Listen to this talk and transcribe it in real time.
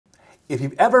If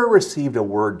you've ever received a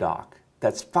Word doc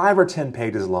that's 5 or 10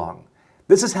 pages long,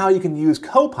 this is how you can use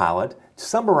Copilot to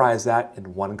summarize that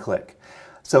in one click.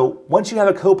 So once you have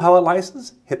a Copilot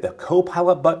license, hit the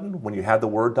Copilot button when you have the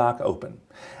Word doc open.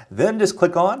 Then just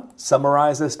click on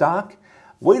Summarize this doc.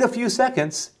 Wait a few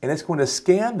seconds and it's going to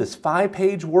scan this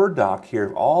 5-page Word doc here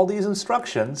of all these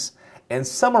instructions and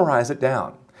summarize it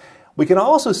down. We can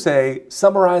also say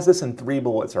summarize this in 3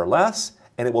 bullets or less,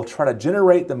 and it will try to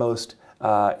generate the most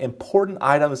important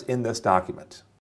items in this document.